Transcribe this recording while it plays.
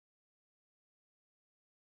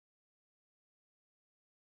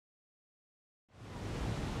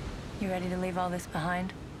You ready to leave all this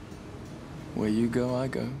behind? Where you go, I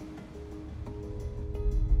go.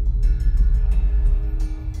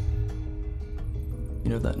 You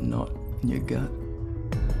know that knot in your gut?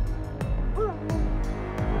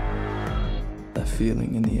 That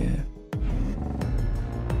feeling in the air?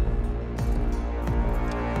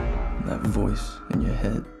 That voice in your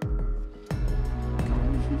head?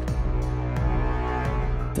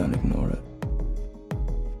 Don't ignore it.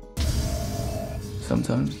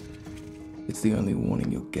 Sometimes, it's the only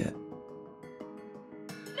warning you'll get.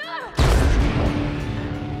 No!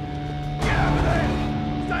 Get over there!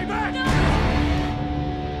 Stay back! No!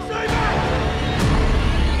 Stay back!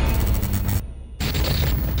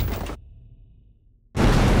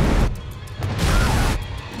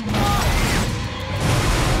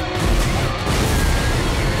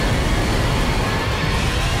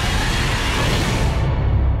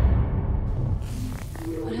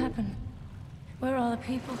 What happened? Where are all the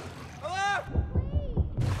people?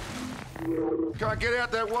 Can't get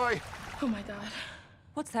out that way. Oh my God.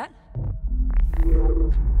 What's that?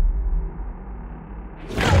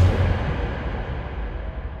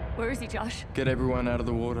 Where is he, Josh? Get everyone out of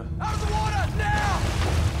the water. Out of the water, now!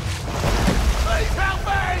 Please help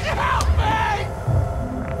me! Help me!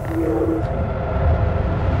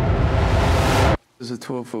 There's a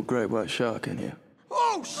 12-foot great white shark in here.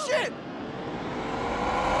 Oh, shit!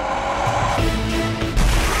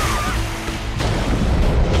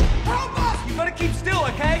 Help us! You gotta keep still,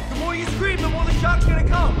 okay? The more you scream, the more the shark's gonna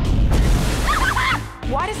come.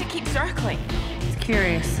 Why does it keep circling? It's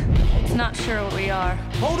curious. It's not sure what we are.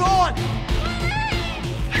 Hold on!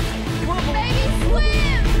 Come on, Baby,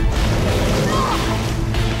 swim!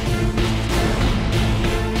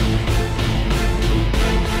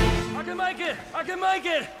 I can make it! I can make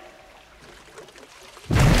it!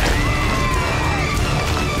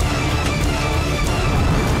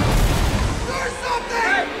 Do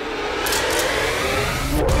something!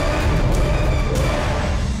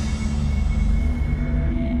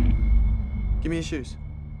 Give me your shoes.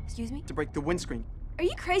 Excuse me? To break the windscreen. Are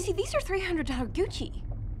you crazy? These are $300 Gucci.